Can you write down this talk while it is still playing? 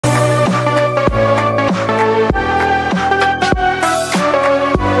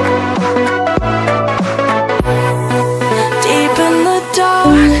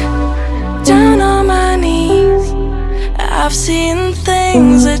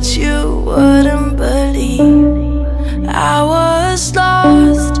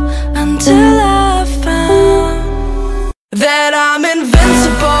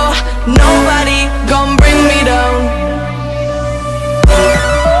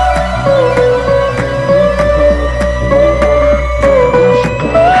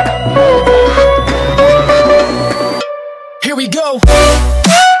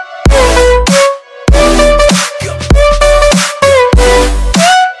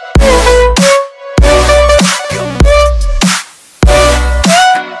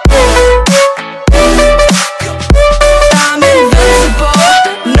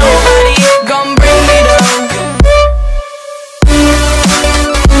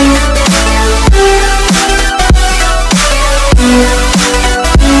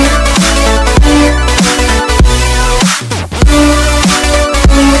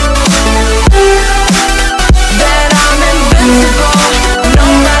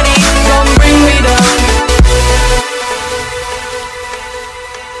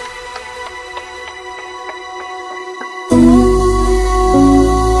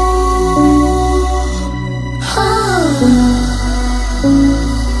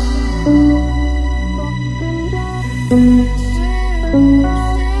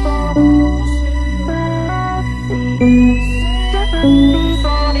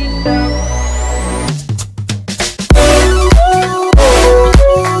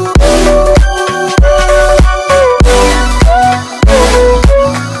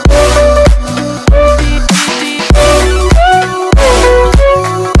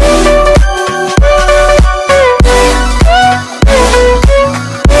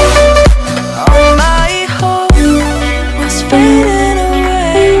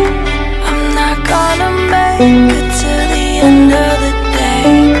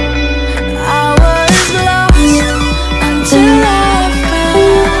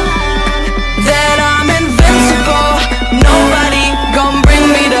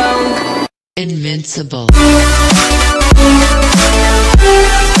Invincible.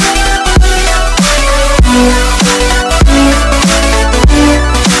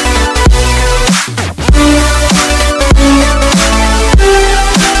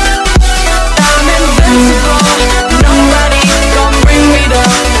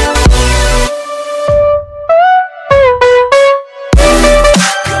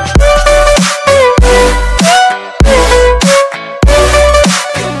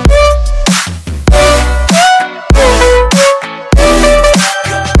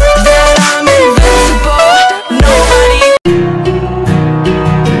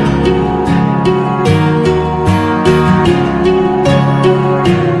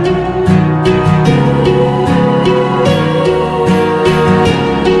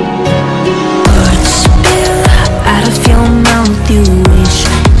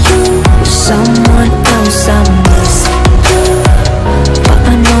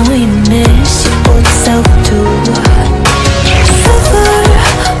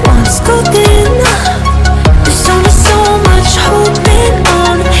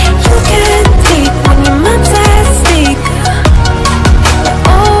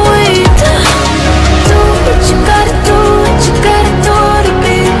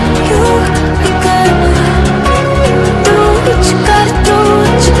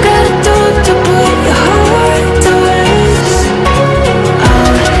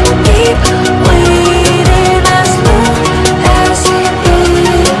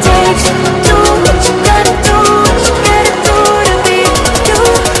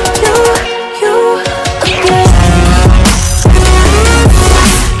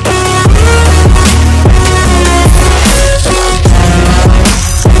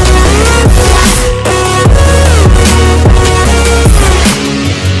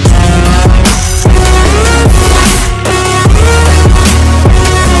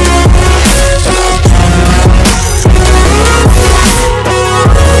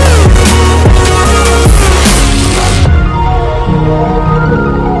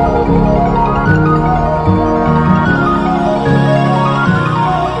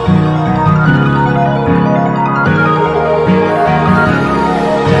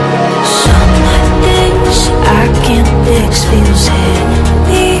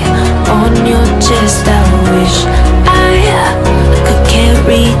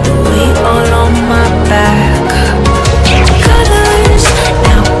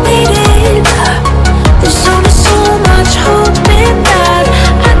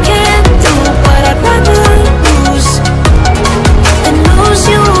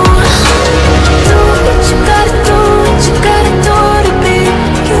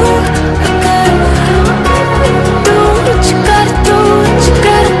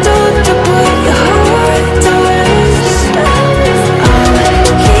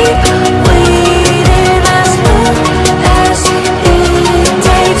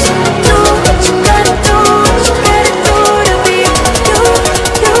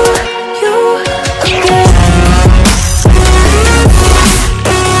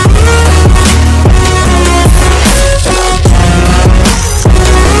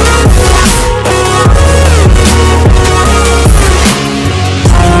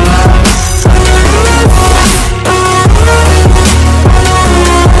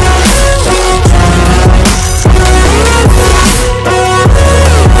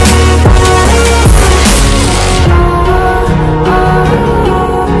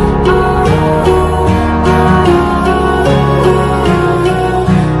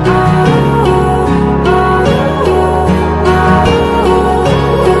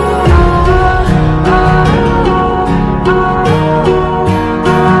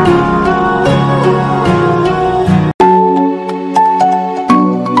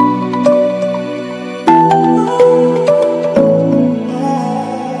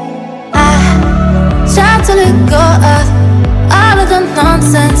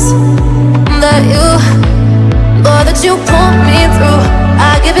 nonsense that you bother that you pull me through.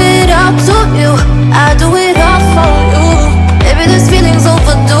 I give it up to you, I do it all for you. Maybe this feeling's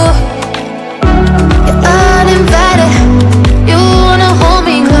overdue. You're uninvited, you wanna hold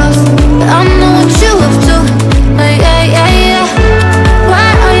me close, but I know what you have to. Yeah, yeah, yeah.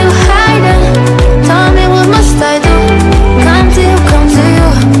 Why are you hiding? Tell me what must I do? Come to you, come to you.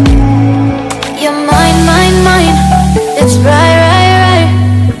 You're mine, mine, mine. It's right, right, right.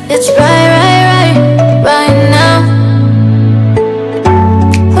 It's right, right, right, right now.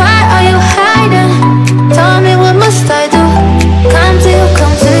 Why are you hiding? Tell me what must I do? Come to you,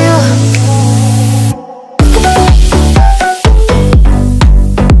 come to you.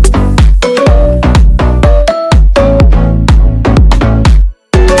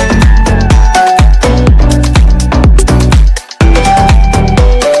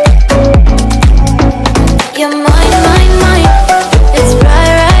 You're mine, mine, mine. It's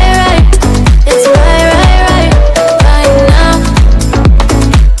right, right, right. It's right, right, right, right now.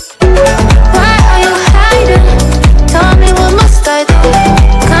 Why are you hiding? Tell me what must I do?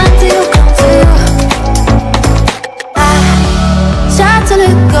 Come to you, come to you. I try to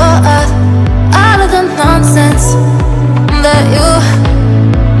let go of all of the nonsense that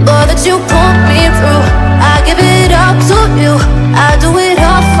you pull me through. I give it up to you, I do it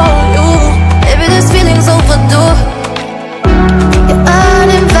all for you. Maybe this feeling's overdue. You're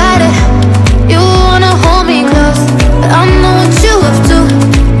uninvited, you wanna hold me close, but I know what you have to.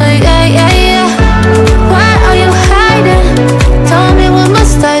 Yeah, yeah, yeah. Why are you hiding? Tell me what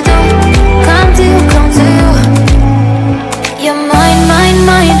must I do? Come to you, come to you. You're mine, mine,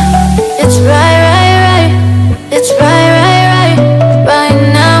 mine. It's right, right, right. It's right, right, right, right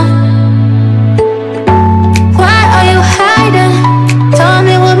now. Why are you hiding? Tell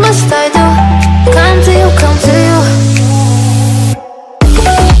me what must I do? Come to you, come to you.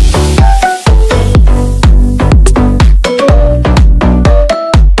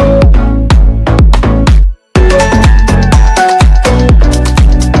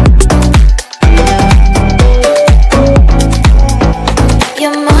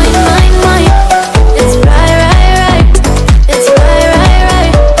 You're mine, mine, mine. It's right, right, right. It's right, right, right,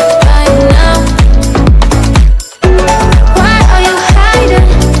 right now. Why are you hiding?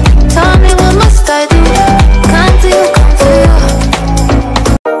 Tell me what must I do? Come to you, come to you.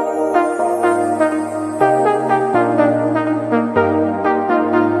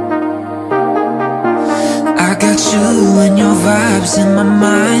 I got you and your vibes in my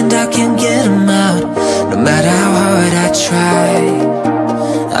mind, I can't get them out, no matter how hard I try.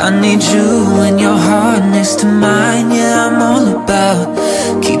 I need you and your heart next to mine, yeah, I'm all about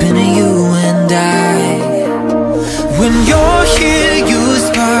keeping it you and I. When you're here, you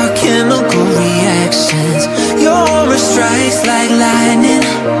spark chemical reactions, your aura strikes like lightning.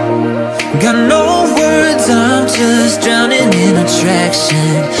 Got no words, I'm just drowning in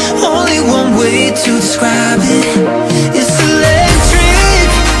attraction. Only one way to describe it. It's electric,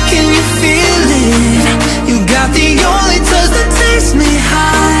 can you feel it? You got the only touch that takes me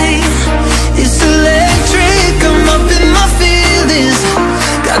high. It's electric, I'm up in my feelings.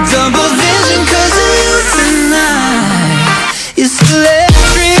 Got double vision 'cause of you tonight. It's electric.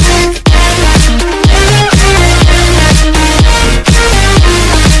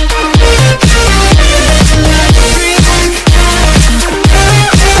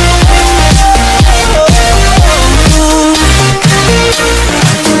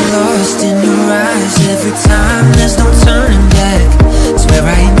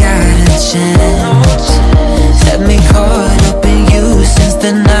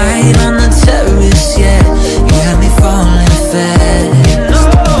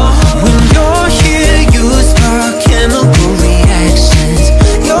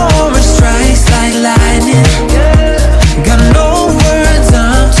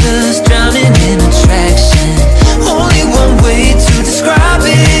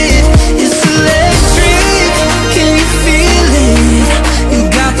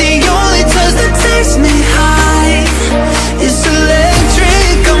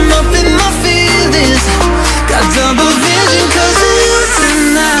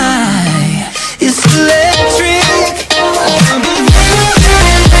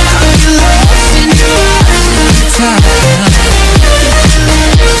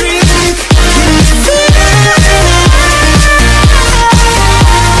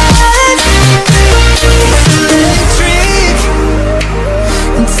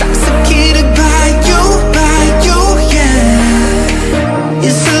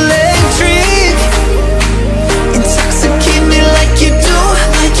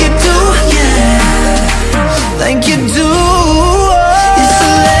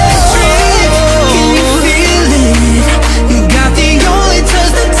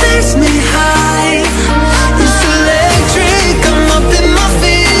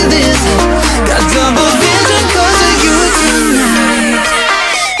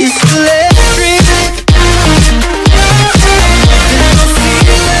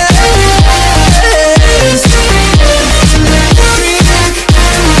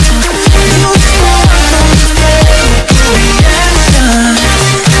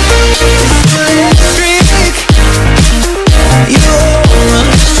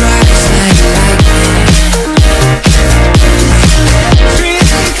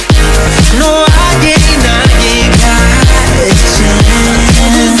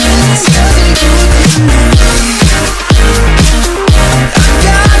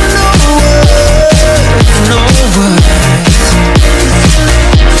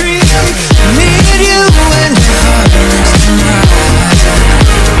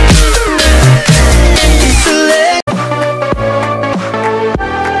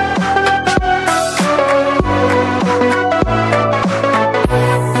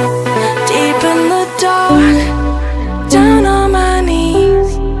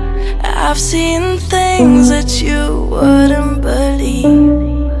 I've seen things that you wouldn't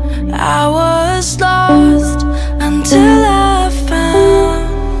believe. I was lost until I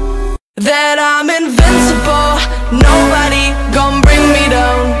found that I'm invincible. Nobody gon' bring me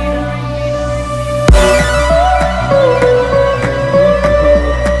down.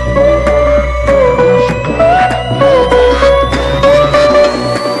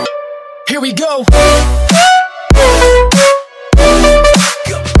 Here we go.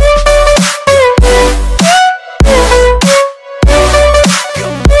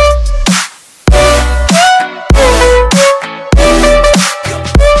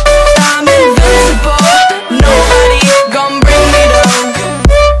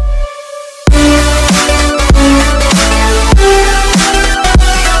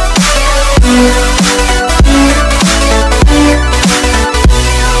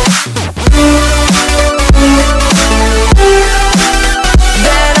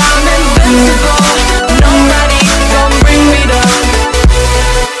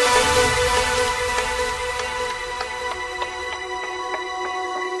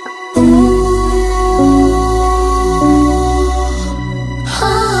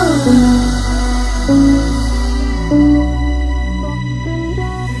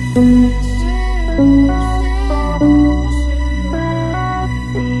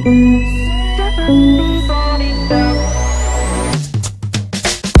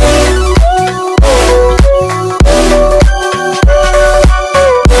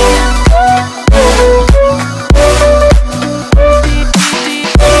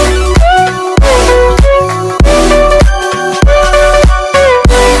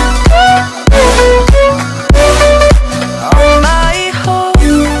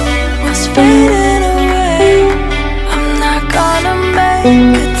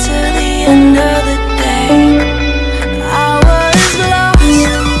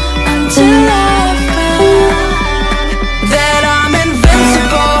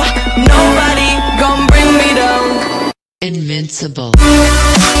 Invincible.